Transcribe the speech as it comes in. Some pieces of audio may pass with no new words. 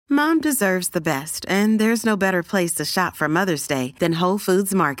Mom deserves the best, and there's no better place to shop for Mother's Day than Whole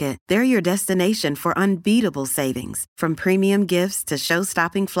Foods Market. They're your destination for unbeatable savings, from premium gifts to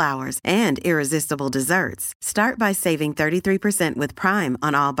show-stopping flowers and irresistible desserts. Start by saving 33% with Prime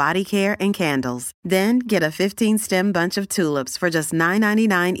on all body care and candles. Then get a 15-stem bunch of tulips for just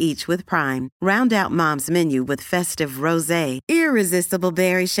 $9.99 each with Prime. Round out Mom's menu with festive rosé, irresistible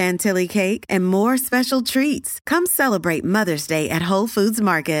berry chantilly cake, and more special treats. Come celebrate Mother's Day at Whole Foods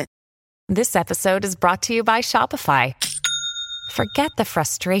Market. This episode is brought to you by Shopify. Forget the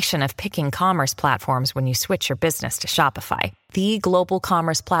frustration of picking commerce platforms when you switch your business to Shopify, the global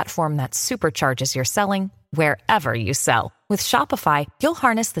commerce platform that supercharges your selling wherever you sell. With Shopify, you'll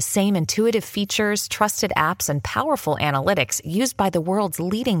harness the same intuitive features, trusted apps, and powerful analytics used by the world's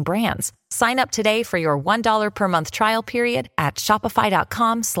leading brands. Sign up today for your $1 per month trial period at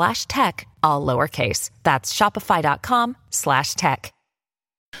shopify.com/tech, all lowercase. That's shopify.com/tech.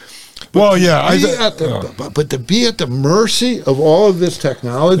 Well, yeah, but to be at the mercy of all of this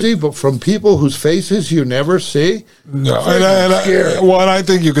technology, but from people whose faces you never see. No, and I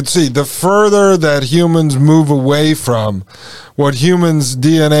think you could see the further that humans move away from what humans'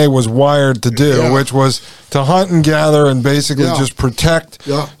 DNA was wired to do, which was to hunt and gather and basically just protect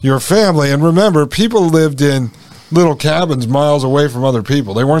your family. And remember, people lived in little cabins miles away from other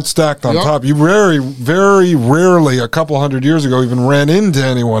people. They weren't stacked on top. You very, very rarely, a couple hundred years ago, even ran into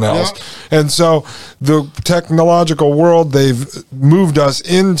anyone else. And so the technological world they've moved us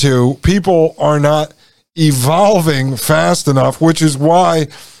into, people are not evolving fast enough, which is why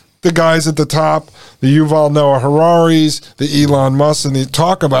the guys at the top, the Yuval Noah Hararis, the Elon Musk, and they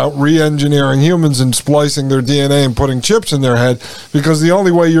talk about re-engineering humans and splicing their DNA and putting chips in their head, because the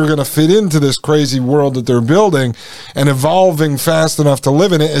only way you're going to fit into this crazy world that they're building and evolving fast enough to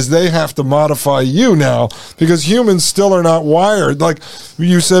live in it is they have to modify you now, because humans still are not wired. Like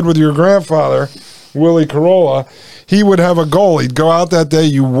you said with your grandfather, Willie Corolla, he would have a goal. He'd go out that day,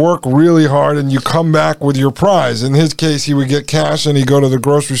 you work really hard, and you come back with your prize. In his case, he would get cash, and he'd go to the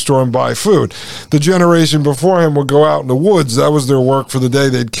grocery store and buy food. The generation before him would go out in the woods. That was their work for the day.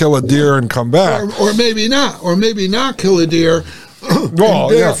 They'd kill a deer and come back. Or maybe not. Or maybe not kill a deer. Well,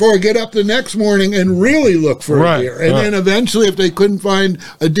 and therefore get up the next morning and really look for a deer. And then eventually, if they couldn't find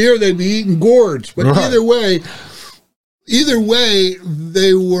a deer, they'd be eating gourds. But either way,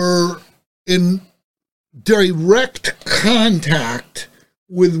 they were in direct contact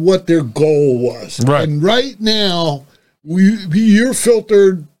with what their goal was. Right. And right now, you're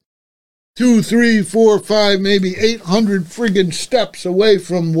filtered 2, 3, 4, 5, maybe 800 friggin' steps away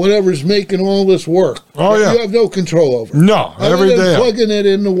from whatever's making all this work. Oh, yeah. You have no control over. No, every day. Plugging it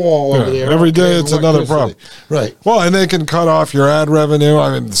in the wall over there. Every day it's another problem. Right. Well, and they can cut off your ad revenue.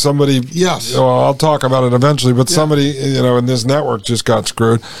 I mean, somebody. Yes. Well, I'll talk about it eventually, but somebody, in this network just got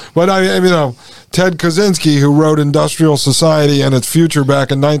screwed. But Ted Kaczynski, who wrote Industrial Society and Its Future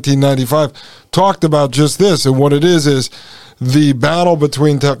back in 1995, talked about just this. And what it is the battle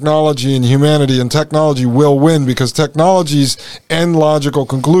between technology and humanity, and technology will win because technology's end logical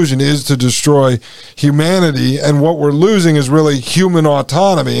conclusion is to destroy humanity, and what we're losing is really human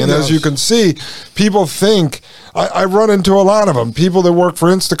autonomy. And as you can see, people think, I run into a lot of them, people that work for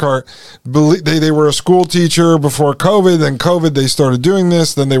Instacart, they were a school teacher before COVID, then COVID they started doing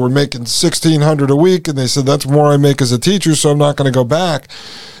this, then they were making $1,600 a week, and they said, that's more I make as a teacher, so I'm not going to go back.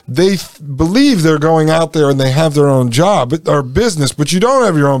 They believe they're going out there and they have their own job or business, but you don't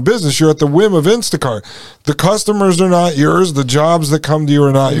have your own business. You're at the whim of Instacart. The customers are not yours. The jobs that come to you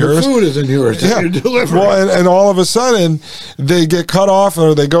are not yours. The food isn't yours. Yeah. You're delivering. Well, and all of a sudden, they get cut off,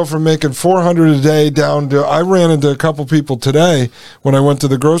 or they go from making $400 a day down to, I ran into a couple people today when I went to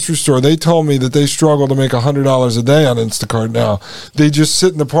the grocery store. They told me that they struggle to make $100 a day on Instacart now. They just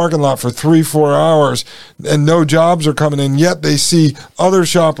sit in the parking lot for 3-4 hours and no jobs are coming in, yet they see other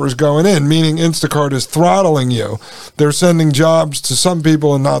shoppers going in, meaning Instacart is throttling you. They're sending jobs to some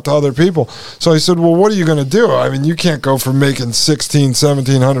people and not to other people. So I said, well, what are you going to do? I mean, you can't go from making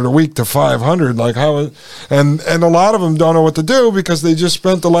 $1,700 a week to $500. Like how? And a lot of them don't know what to do because they just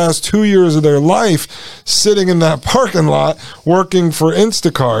spent the last 2 years of their life sitting in that parking lot working for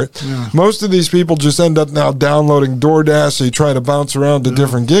Instacart. Yeah. Most of these people just end up now downloading DoorDash. So you try to bounce around to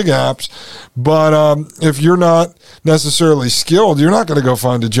different gig apps. But if you're not necessarily skilled, you're not going to go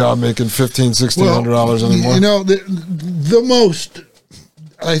find a job making $1,500-$1,600 anymore.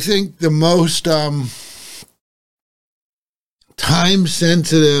 The most time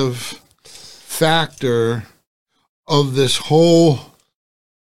sensitive factor of this whole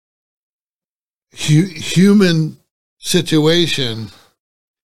human situation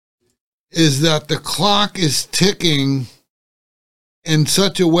is that the clock is ticking in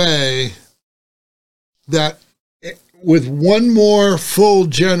such a way that with one more full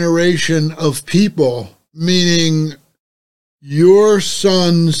generation of people, meaning your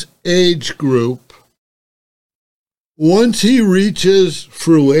son's age group, once he reaches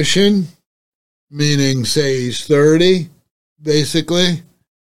fruition, meaning say he's 30, basically,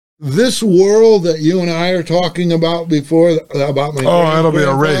 this world that you and I are talking about before, about my it'll be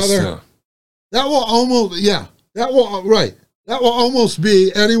a race. Yeah. That will almost, that will almost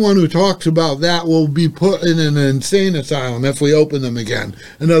be, anyone who talks about that will be put in an insane asylum if we open them again.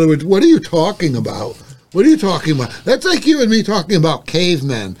 In other words, what are you talking about? What are you talking about? That's like you and me talking about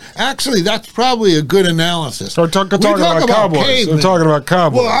cavemen. Actually, that's probably a good analysis. We're talking about cowboys. Cavemen. We're talking about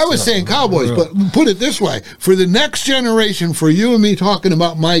cowboys. Well, I was saying cowboys, but put it this way. For the next generation, for you and me talking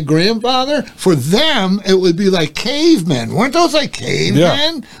about my grandfather, for them, it would be like cavemen. Weren't those like cavemen?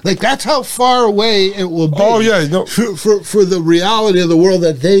 Yeah. Like, that's how far away it will be. Oh, yeah. No. For the reality of the world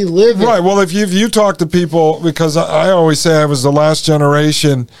that they live in. Right. Well, if you talk to people, because I always say I was the last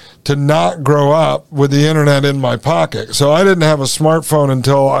generation to not grow up with the internet in my pocket. So I didn't have a smartphone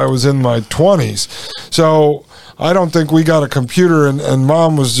until I was in my 20s. So I don't think we got a computer, and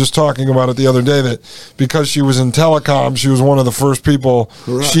Mom was just talking about it the other day, that because she was in telecom, she was one of the first people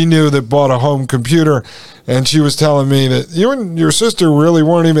she knew that bought a home computer, and she was telling me that you and your sister really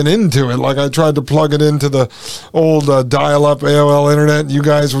weren't even into it. Like, I tried to plug it into the old dial-up AOL internet, and you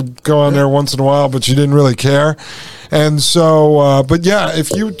guys would go on there once in a while, but you didn't really care. And so, but yeah, if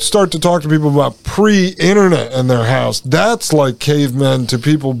you start to talk to people about pre-internet in their house, that's like cavemen to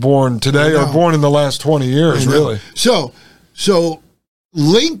people born today or born in the last 20 years, really. So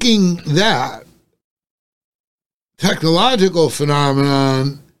linking that technological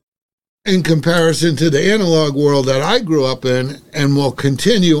phenomenon in comparison to the analog world that I grew up in and will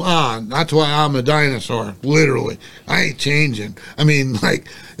continue on. That's why I'm a dinosaur, literally. I ain't changing. I mean, like,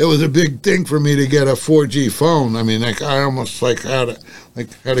 it was a big thing for me to get a 4G phone. I mean, like, I almost had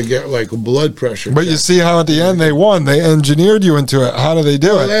to get like a blood pressure. But you see how at the end they won. They engineered you into it. How do they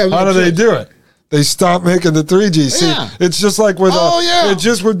do it? How do they do it? They stopped making the 3G. See, it's just like with it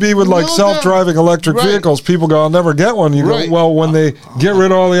just would be with like self-driving electric vehicles. People go, I'll never get one. You go, well, when they get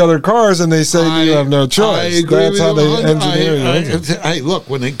rid of all the other cars and they say you have no choice. That's how they engineer you. Look,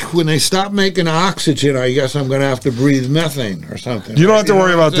 when they stop making oxygen, I guess I'm going to have to breathe methane or something. You don't have to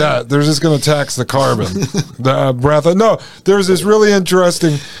worry about that. They're just going to tax the carbon, the breath. No, there's this really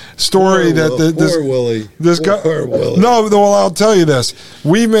interesting story this guy. No, well, I'll tell you this.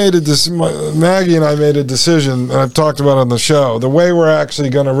 We made Maggie and I made a decision, and I've talked about it on the show, the way we're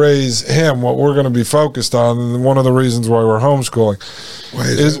actually going to raise him, what we're going to be focused on, and one of the reasons why we're homeschooling. Why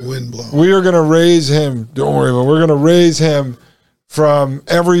is that wind blowing? We are going to raise him, don't worry about it, we're going to raise him from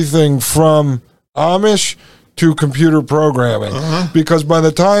everything from Amish to computer programming. Because by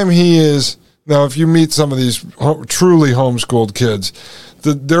the time he is, now if you meet some of these truly homeschooled kids,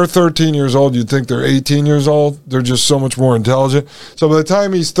 they're 13 years old. You'd think they're 18 years old. They're just so much more intelligent. So by the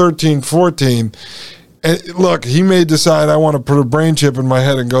time he's 13, 14, and look, he may decide, I want to put a brain chip in my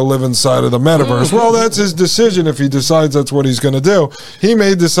head and go live inside of the metaverse. Well, that's his decision if he decides that's what he's going to do. He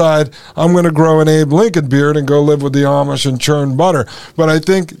may decide, I'm going to grow an Abe Lincoln beard and go live with the Amish and churn butter. But I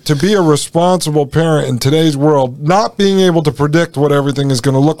think to be a responsible parent in today's world, not being able to predict what everything is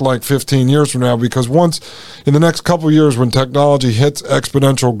going to look like 15 years from now, because once in the next couple of years when technology hits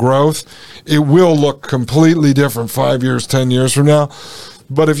exponential growth, it will look completely different 5 years, 10 years from now.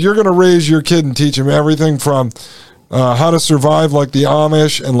 But if you're going to raise your kid and teach him everything from how to survive like the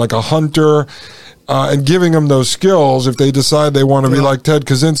Amish and like a hunter, and giving them those skills if they decide they want to be like Ted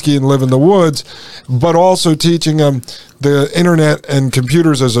Kaczynski and live in the woods, but also teaching them the internet and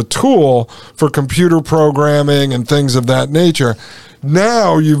computers as a tool for computer programming and things of that nature.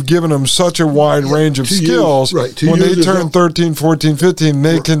 Now you've given them such a wide range of skills. When they turn 13, 14, 15,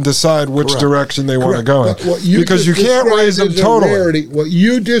 they can decide which direction they want to go in. Because you can't raise them totally. What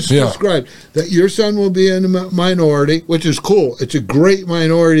you just described, that your son will be in a minority, which is cool. It's a great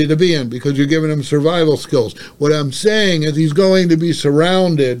minority to be in because you're giving him survival skills. What I'm saying is he's going to be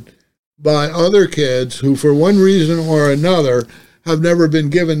surrounded by other kids who, for one reason or another, have never been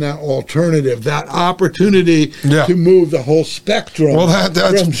given that alternative, that opportunity to move the whole spectrum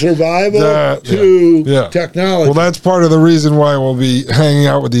from survival to technology. Well, that's part of the reason why we'll be hanging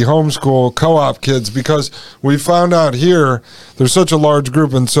out with the homeschool co-op kids, because we found out here there's such a large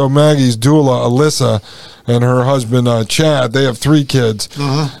group, and so Maggie's doula, Alyssa, and her husband, Chad, they have 3 kids.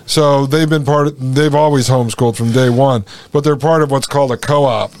 So they've always homeschooled from day one, but they're part of what's called a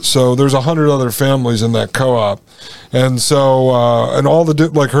co-op. So there's 100 other families in that co-op. And so, and all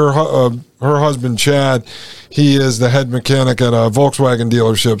like her husband, Chad, he is the head mechanic at a Volkswagen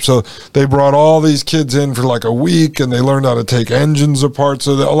dealership. So they brought all these kids in for like a week, and they learned how to take engines apart.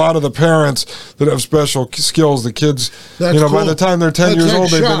 So that a lot of the parents that have special skills, the kids, That's by cool. the time they're 10 years old,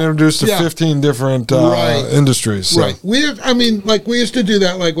 they've been introduced to 15 different industries. So. Right. We used to do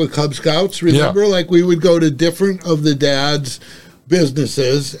that like with Cub Scouts. Remember, like we would go to different of the dads'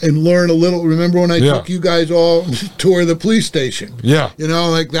 businesses and learn a little. Remember when I took you guys all to tour the police station? Yeah.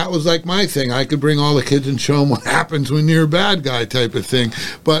 Like that was like my thing. I could bring all the kids and show them what happens when you're a bad guy type of thing.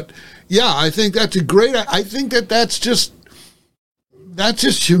 But yeah, I think that's a great, I think that's just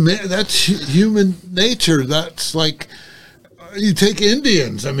human. That's human nature. That's like, you take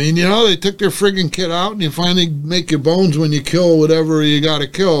Indians. I mean, they took their friggin' kid out, and you finally make your bones when you kill whatever you got to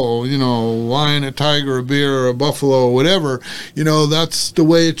kill. Lion, a tiger, a bear, a buffalo, whatever. That's the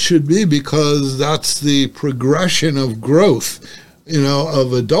way it should be, because that's the progression of growth,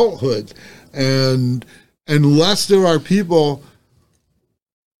 of adulthood. And unless there are people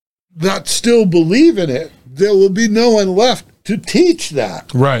that still believe in it, there will be no one left to teach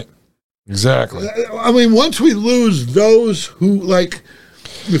that. Right. Exactly. I mean, once we lose those who, like,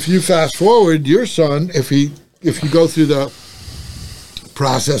 if you fast forward, your son, if you go through the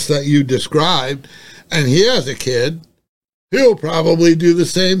process that you described, and he has a kid, he'll probably do the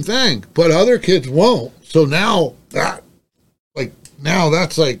same thing, but other kids won't. So now that's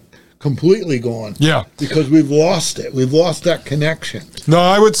completely gone. Yeah. Because we've lost it. We've lost that connection. No,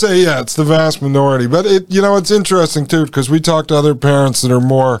 I would say, it's the vast minority. But, it's interesting, too, because we talk to other parents that are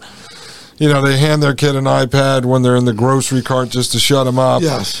more... they hand their kid an iPad when they're in the grocery cart just to shut them up.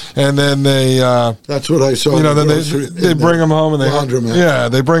 Yes. And then they... that's what I saw. Then they bring them home and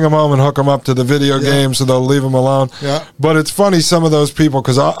they bring them home and hook them up to the video game, so they'll leave them alone. Yeah. But it's funny, some of those people,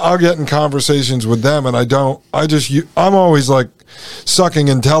 because I'll get in conversations with them, and I'm always like sucking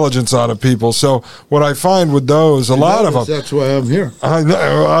intelligence out of people. So what I find with those, a lot of them... That's why I'm here. I know.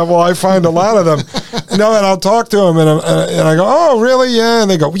 Well, I find a lot of them, and I'll talk to them, and I go, oh, really? Yeah. And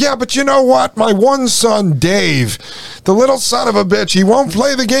they go, yeah, but you know what? My one son, Dave, the little son of a bitch, he won't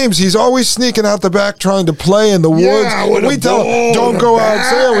play the games. He's always sneaking out the back trying to play in the woods. We tell him, don't go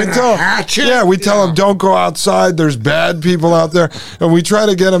outside. We tell him, don't go outside. There's bad people out there. And we try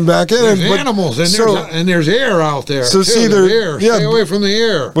to get him back in. There's animals, and there's air out there. So see, stay away from the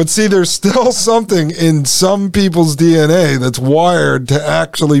air. But see, there's still something in some people's DNA that's wired to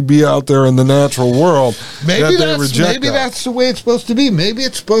actually be out there in the natural world. Maybe that's the way it's supposed to be. Maybe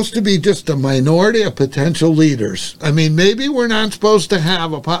it's supposed to be just a minority of potential leaders. I mean, maybe we're not supposed to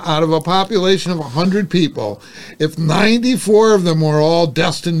have, out of a population of 100 people, if 94 of them were all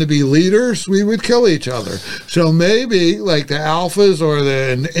destined to be leaders, we would kill each other. So maybe, like the alphas or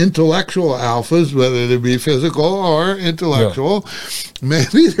the intellectual alphas, whether they be physical or intellectual,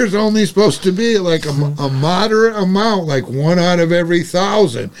 maybe there's only supposed to be like a moderate amount, like 1 out of every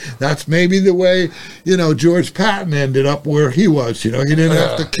 1,000. That's maybe the way, George Patton ended up where he was. He didn't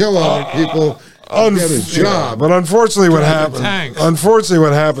have to kill other people to get his job. But unfortunately what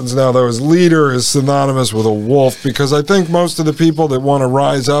happens now, though, is leader is synonymous with a wolf, because I think most of the people that want to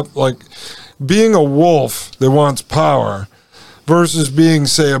rise up, like being a wolf that wants power versus being,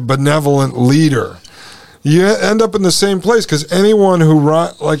 say, a benevolent leader, you end up in the same place, because anyone who,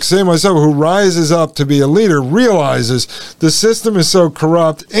 like say myself, who rises up to be a leader realizes the system is so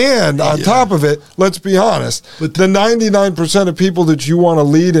corrupt, and on top of it, let's be honest, but the 99% of people that you want to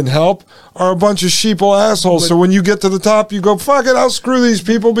lead and help are a bunch of sheeple assholes. So when you get to the top, you go, fuck it, I'll screw these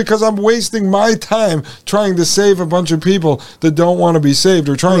people because I'm wasting my time trying to save a bunch of people that don't want to be saved,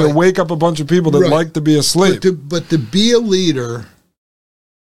 or trying to wake up a bunch of people that like to be asleep. But to be a leader,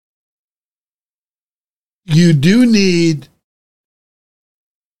 you do need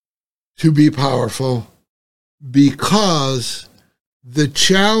to be powerful, because the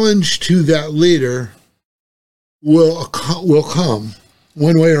challenge to that leader will come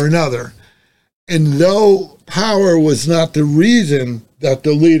one way or another. And though power was not the reason that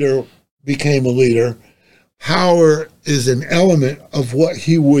the leader became a leader, power is an element of what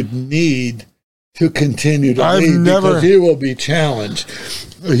he would need to continue to lead, because he will be challenged.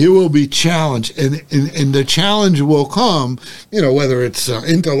 He will be challenged, and the challenge will come, whether it's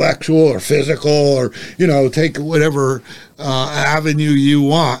intellectual or physical, or, take whatever avenue you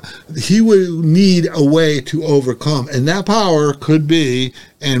want. He will need a way to overcome, and that power could be,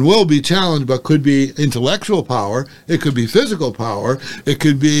 and will be challenged, but could be intellectual power, it could be physical power, it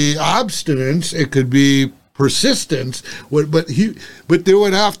could be obstinance, it could be persistence, but there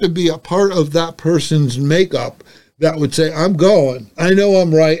would have to be a part of that person's makeup that would say, I'm going. I know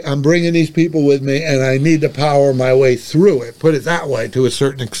I'm right. I'm bringing these people with me, and I need to power my way through it. Put it that way to a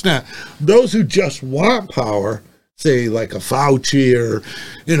certain extent. Those who just want power, say like a Fauci or,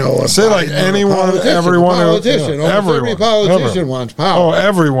 say like anyone, everyone, politician. Every politician wants power. Oh,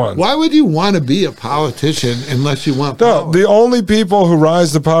 everyone. Why would you want to be a politician unless you want power? No, the only people who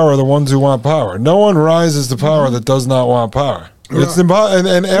rise to power are the ones who want power. No one rises to power that does not want power. It's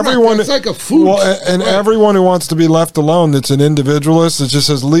and everyone. It's like a food. Everyone who wants to be left alone, that's an individualist, that just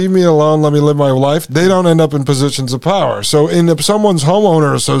says, "Leave me alone, let me live my life." They don't end up in positions of power. So, in someone's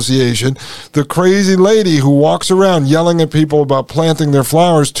homeowner association, the crazy lady who walks around yelling at people about planting their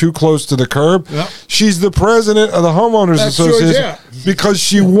flowers too close to the curb, she's the president of the homeowners association because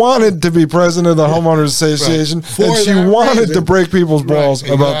she wanted to be president of the homeowners association, and she wanted to break people's balls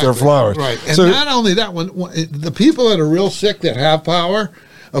about their flowers. Right, and so, not only that, when the people that are real sick that have power,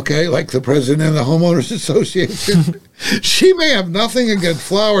 okay, like the president of the homeowners association, she may have nothing against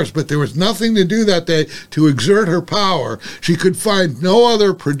flowers, but there was nothing to do that day to exert her power. She could find no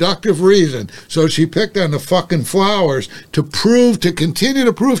other productive reason, so she picked on the fucking flowers to continue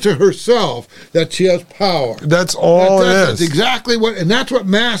to prove to herself that she has power. That's all it is. That's exactly what, and that's what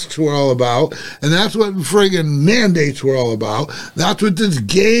masks were all about, and that's what friggin' mandates were all about. That's what this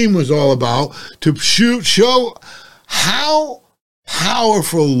game was all about, to show how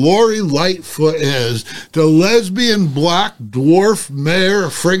powerful Lori Lightfoot is, the lesbian black dwarf mayor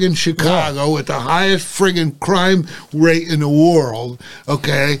of friggin' Chicago with the highest friggin' crime rate in the world,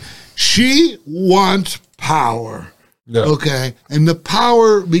 okay? She wants power, okay? And the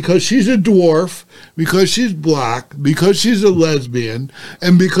power, because she's a dwarf, because she's black, because she's a lesbian,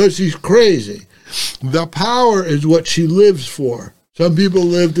 and because she's crazy. The power is what she lives for. Some people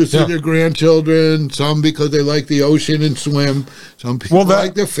live to see their grandchildren, some because they like the ocean and swim, some people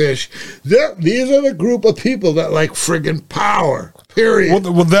like to fish. These are the group of people that like friggin' power, period.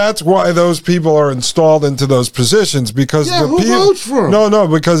 Well, that's why those people are installed into those positions, because who votes for them? No,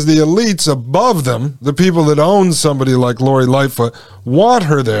 because the elites above them, the people that own somebody like Lori Lightfoot, want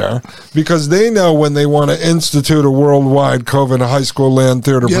her there because they know when they want to institute a worldwide COVID high school land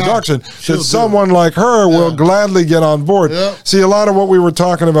theater production that someone like her will gladly get on board. See, a lot of what we were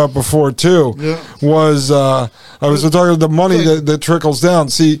talking about before too was I was talking about the money that trickles down.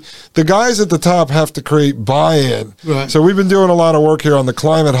 See, the guys at the top have to create buy-in. Right. So we've been doing a lot of work here on the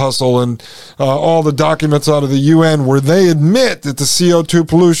climate hustle and all the documents out of the UN where they admit that the CO2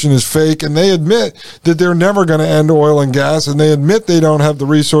 pollution is fake, and they admit that they're never going to end oil and gas, and they admit they don't have the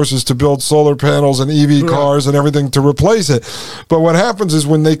resources to build solar panels and EV cars and everything to replace it. But what happens is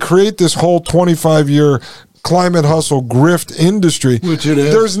when they create this whole 25-year climate hustle grift industry, which it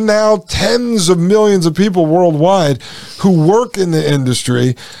is, there's now tens of millions of people worldwide who work in the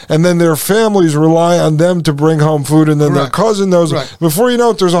industry, and then their families rely on them to bring home food, and then their cousin knows. Before you know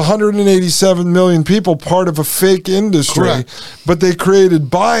it, there's 187 million people part of a fake industry, but they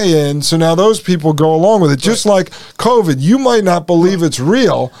created buy-in, so now those people go along with it. Just like COVID, you might not believe it's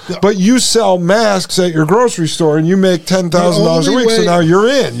real, but you sell masks at your grocery store and you make $10,000 a week, so now you're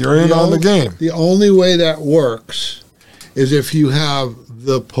in on the game. The only way that works is if you have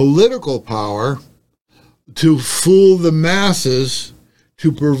the political power to fool the masses,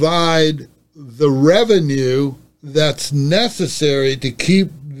 to provide the revenue that's necessary to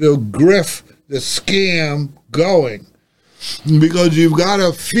keep the grift, the scam going. Because you've got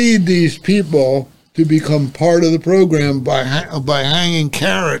to feed these people to become part of the program by hanging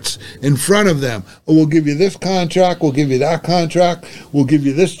carrots in front of them. Oh, we'll give you this contract, we'll give you that contract, we'll give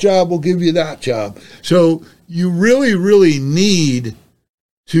you this job, we'll give you that job. So you really, really need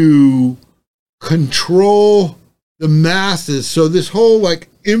to control the masses. So this whole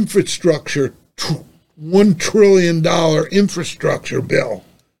infrastructure, $1 trillion infrastructure bill.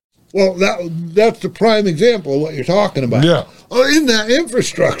 Well, that's the prime example of what you're talking about. Yeah. In that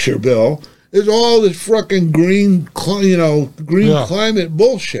infrastructure bill is all this fucking green climate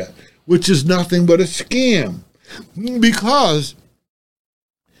bullshit, which is nothing but a scam. Because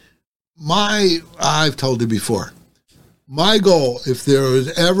I've told you before, my goal, if there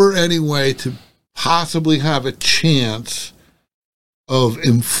was ever any way to possibly have a chance of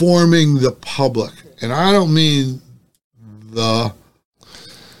informing the public, and I don't mean the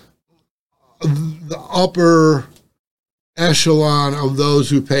upper echelon of those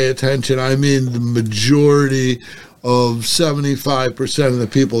who pay attention, I mean the majority of 75% of the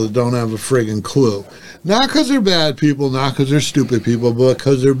people that don't have a friggin' clue. Not because they're bad people, not because they're stupid people, but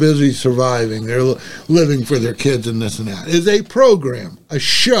because they're busy surviving. They're living for their kids and this and that. Is a program, a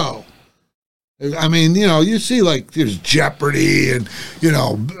show, I mean, you see like there's Jeopardy and,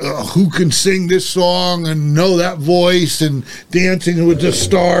 who can sing this song and know that voice and Dancing with the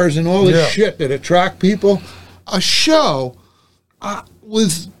Stars and all this shit that attract people. A show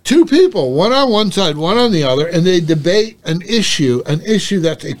with two people, one on one side, one on the other, and they debate an issue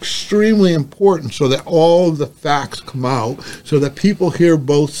that's extremely important so that all of the facts come out, so that people hear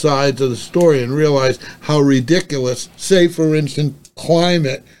both sides of the story and realize how ridiculous, say, for instance,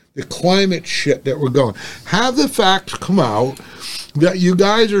 the climate shit that we're going. Have the facts come out that you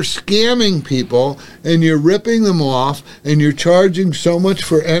guys are scamming people and you're ripping them off and you're charging so much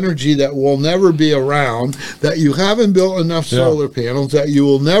for energy that will never be around, that you haven't built enough solar panels, that you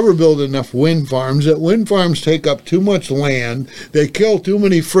will never build enough wind farms, that wind farms take up too much land, they kill too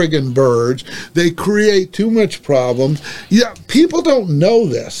many friggin' birds, they create too much problems. Yeah, people don't know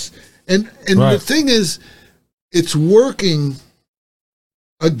this. And the thing is, it's working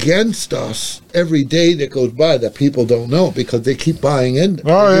against us every day that goes by that people don't know because they keep buying into it.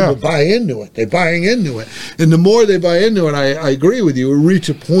 People buy into it. They're buying into it. And the more they buy into it, I agree with you, we reach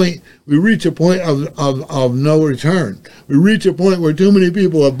a point of no return. We reach a point where too many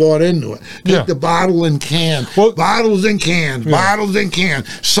people have bought into it. Take the bottle and can. Bottles and cans. Bottles and cans.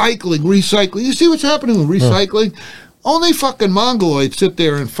 Cycling, recycling. You see what's happening with recycling? Only fucking mongoloids sit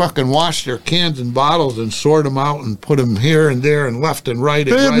there and fucking wash their cans and bottles and sort them out and put them here and there and left and right.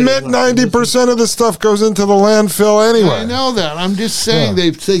 They admit 90% of the stuff goes into the landfill anyway. I know that. I'm just saying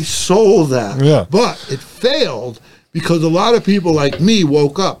they sold that. Yeah. But it failed because a lot of people like me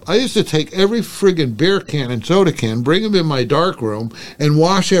woke up. I used to take every friggin' beer can and soda can, bring them in my dark room, and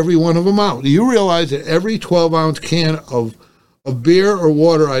wash every one of them out. Do you realize that every 12-ounce can of beer or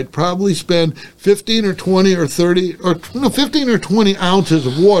water, I'd probably spend 15 or 20 or 30 or 15 or 20 ounces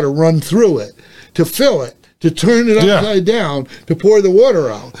of water run through it to fill it, to turn it upside down, to pour the water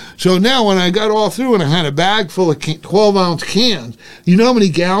out. So now when I got all through and I had a bag full of 12-ounce cans, you know how many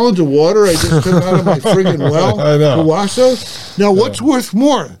gallons of water I just took out of my friggin' well to wash those? Now, what's worth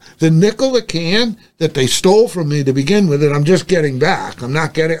more? The nickel a can that they stole from me to begin with, and I'm just getting back. I'm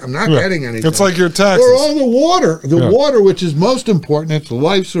not getting anything. It's like your taxes. Or all the water. Water, which is most important, it's the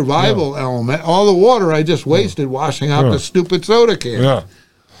life survival element. All the water I just wasted washing out the stupid soda can. Yeah.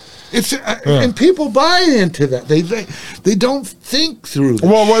 It's and people buy into that. They don't think through this.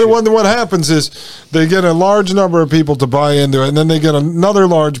 Well, what happens is they get a large number of people to buy into it, and then they get another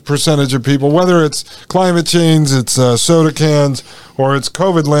large percentage of people, whether it's climate change, it's soda cans, or it's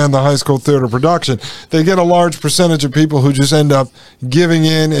COVID land, the high school theater production. They get a large percentage of people who just end up giving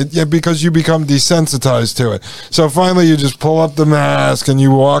in because you become desensitized to it. So finally you just pull up the mask and you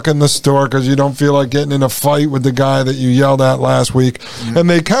walk in the store because you don't feel like getting in a fight with the guy that you yelled at last week. Mm-hmm. And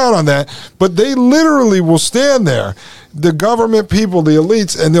they count on that. But they literally will stand there, the government people, the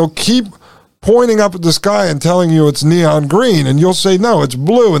elites, and they'll keep pointing up at the sky and telling you it's neon green, and you'll say, no, it's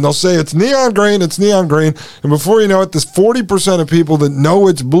blue, and they'll say it's neon green, and before you know it, this 40% of people that know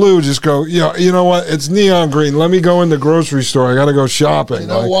it's blue just go, you know what, it's neon green, let me go in the grocery store, I gotta go shopping. You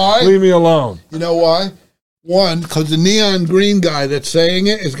know why? Leave me alone. You know why? One, because the neon green guy that's saying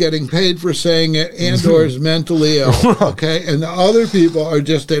it is getting paid for saying it and or is mentally ill, okay? And the other people are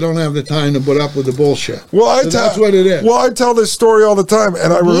just, they don't have the time to put up with the bullshit. Well, that's what it is. Well, I tell this story all the time.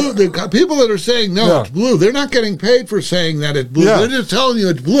 And the people that are saying, no, it's blue, they're not getting paid for saying that it's blue. They're just telling you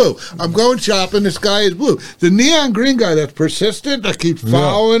it's blue. I'm going shopping, the sky is blue. The neon green guy that's persistent, that keeps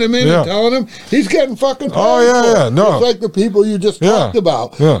following him in and telling him, he's getting fucking paid no. It's like the people you just talked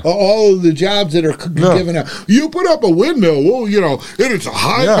about. All of the jobs that are given out. You put up a windmill, well, and it's a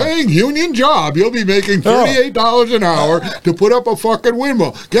high-paying union job. You'll be making $38 an hour to put up a fucking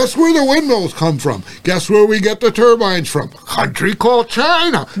windmill. Guess where the windmills come from? Guess where we get the turbines from? A country called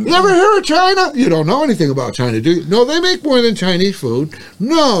China. You ever hear of China? You don't know anything about China, do you? No, they make more than Chinese food.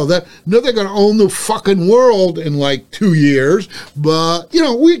 No, they're going to own the fucking world in like 2 years. But,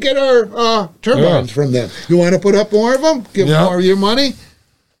 we get our turbines from them. You want to put up more of them? Give more of your money?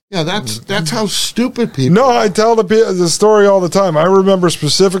 Yeah, that's how stupid people. No, I tell the story all the time. I remember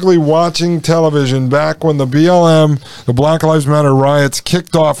specifically watching television back when the BLM, the Black Lives Matter riots,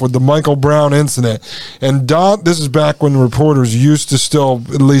 kicked off with the Michael Brown incident. And this is back when reporters used to still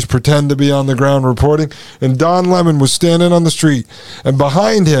at least pretend to be on the ground reporting. And Don Lemon was standing on the street, and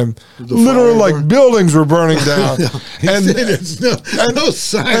behind him, literally like buildings were burning down. And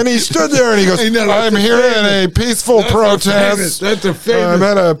he stood there and he goes, "I'm here in a peaceful protest. That's a famous. I'm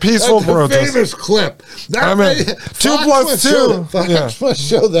at a peaceful protest." Famous clip. 2 plus 2. Fox must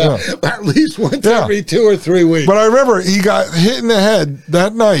show that at least once every 2 or 3 weeks. But I remember he got hit in the head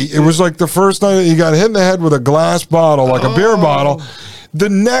that night. It was like the first night he got hit in the head with a glass bottle, like a beer bottle. The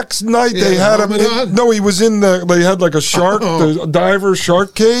next night they had him. He was in they had like a shark, the diver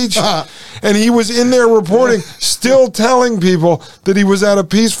shark cage, and he was in there reporting, still telling people that he was at a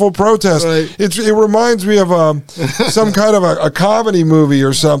peaceful protest. Right. It reminds me of some kind of a comedy movie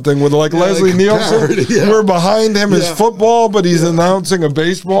or something with like Leslie Nielsen, where behind him is football, but he's announcing a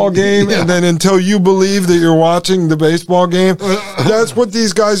baseball game, and then until you believe that you're watching the baseball game, that's what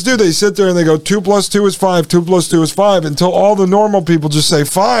these guys do. They sit there and they go 2 + 2 is 5, 2 + 2 is 5, until all the normal people just say,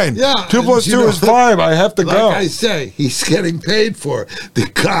 fine, 2 + 2 is 5, I have to go. Like I say, he's getting paid for it. The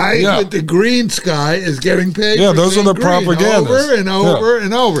guy with the green sky is getting paid for those are the propagandists. Over and over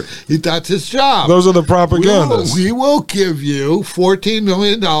and over. That's his job. Those are the propagandists. We will give you $14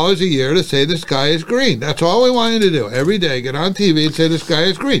 million a year to say the sky is green. That's all we want you to do. Every day, get on TV and say the sky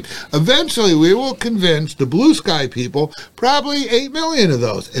is green. Eventually, we will convince the blue sky people, probably 8 million of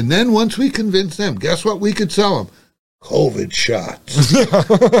those. And then once we convince them, guess what we could sell them? COVID shots.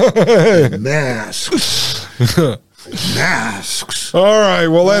 Masks. All right.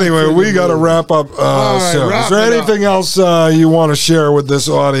 Well, anyway, we got to wrap up soon. Is there anything else you want to share with this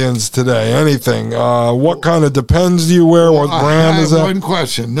audience today? Anything? What kind of Depends do you wear? What brand is that? One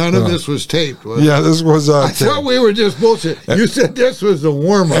question. None of this was taped. This was I thought we were just bullshit. You said this was the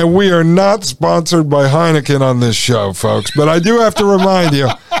warm-up. And we are not sponsored by Heineken on this show, folks. But I do have to remind you,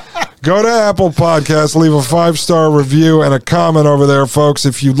 go to Apple Podcasts, leave a 5-star review and a comment over there, folks.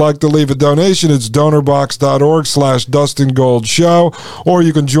 If you'd like to leave a donation, it's donorbox.org/DustinGoldShow, or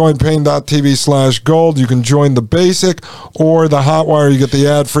you can join Pain.tv/gold. You can join the basic or the Hotwire. You get the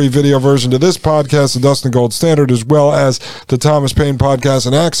ad-free video version to this podcast, the Dustin Gold Standard, as well as the Thomas Paine podcast,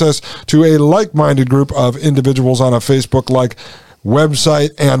 and access to a like-minded group of individuals on a Facebook-like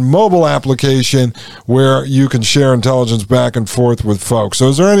website and mobile application where you can share intelligence back and forth with folks. So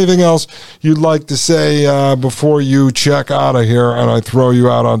is there anything else you'd like to say before you check out of here and I throw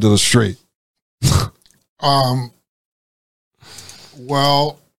you out onto the street?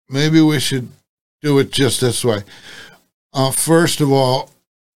 Well, maybe we should do it just this way. First of all,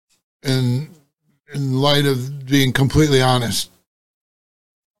 in light of being completely honest,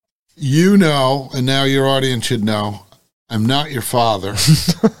 you know, and now your audience should know, I'm not your father.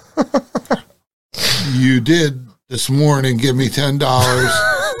 You did this morning give me $10.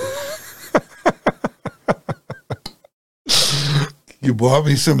 You bought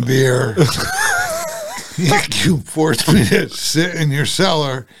me some beer. You forced me to sit in your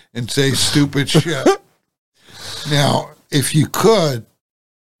cellar and say stupid shit. Now, if you could,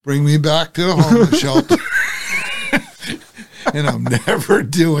 bring me back to the homeless shelter. And I'm never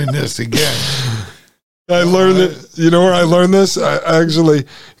doing this again. I learned it. You know where I learned this? I actually,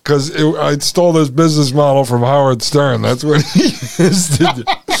 because I stole this business model from Howard Stern. That's what he used to do.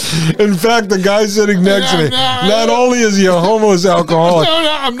 In fact, the guy sitting next to me, not only is he a homeless alcoholic.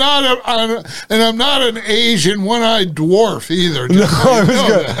 I'm not an Asian one-eyed dwarf either. No,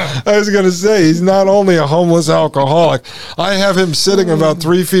 I was going to say, he's not only a homeless alcoholic. I have him sitting about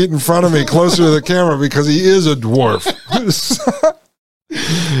 3 feet in front of me, closer to the camera, because he is a dwarf.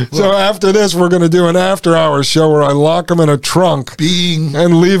 So after this, we're going to do an after-hours show where I lock him in a trunk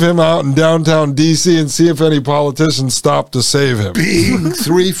and leave him out in downtown D.C. and see if any politicians stop to save him. Being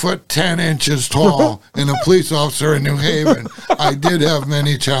 3'10" tall and a police officer in New Haven, I did have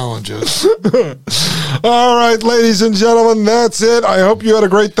many challenges. All right, ladies and gentlemen, that's it. I hope you had a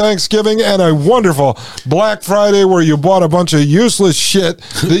great Thanksgiving and a wonderful Black Friday where you bought a bunch of useless shit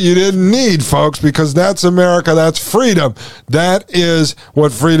that you didn't need, folks, because that's America. That's freedom. That is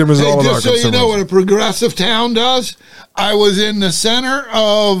what freedom is all about. Just so you know what a progressive town does, I was in the center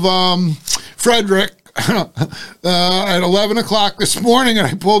of Frederick at 11 o'clock this morning, and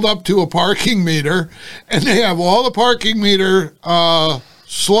I pulled up to a parking meter, and they have all the parking meter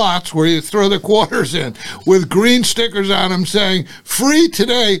slots where you throw the quarters in with green stickers on them saying, free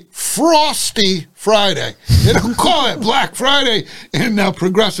today, Frosty Friday. They don't call it Black Friday in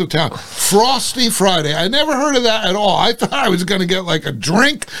Progressive Town. Frosty Friday. I never heard of that at all. I thought I was going to get like a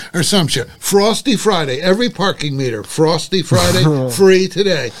drink or some shit. Frosty Friday. Every parking meter. Frosty Friday. Free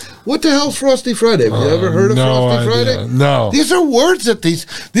today. What the hell's Frosty Friday? Have you ever heard of Frosty Friday? No. These are words that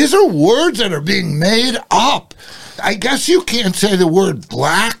are being made up. I guess you can't say the word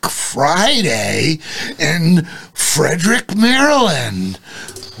Black Friday in Frederick, Maryland.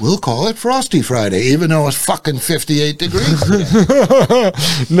 We'll call it Frosty Friday. Friday, even though it's fucking 58 degrees.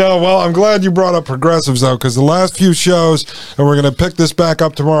 No, well, I'm glad you brought up progressives, though, because the last few shows, and we're going to pick this back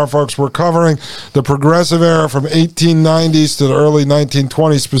up tomorrow, folks, we're covering the progressive era from 1890s to the early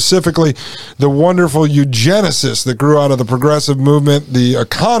 1920s, specifically the wonderful eugenicists that grew out of the progressive movement. The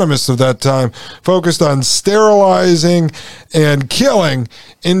economists of that time focused on sterilizing and killing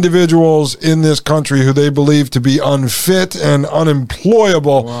individuals in this country who they believed to be unfit and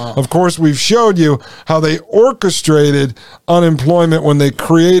unemployable. Wow. Of course, we've showed you how they orchestrated unemployment when they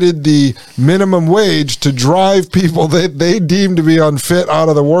created the minimum wage to drive people that they deemed to be unfit out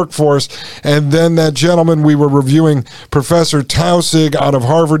of the workforce. And then that gentleman we were reviewing, Professor Taussig out of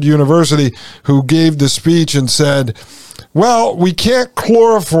Harvard University, who gave the speech and said, well, we can't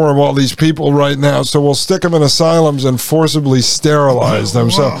chloroform all these people right now, so we'll stick them in asylums and forcibly sterilize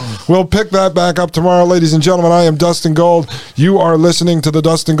them. So we'll pick that back up tomorrow. Ladies and gentlemen, I am Dustin Gold. You are listening to the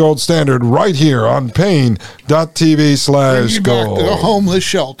Dustin Gold Standard right here on Pain.tv/gold. Back to the homeless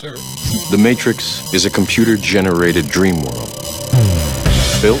shelter. The Matrix is a computer-generated dream world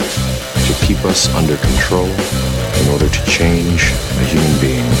built to keep us under control in order to change a human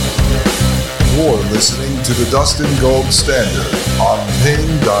being. You're listening to the Dustin Gold Standard on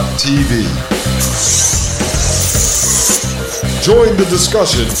Pain.tv. Join the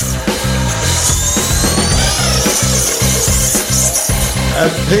discussion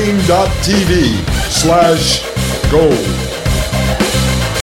at Pain.tv/gold.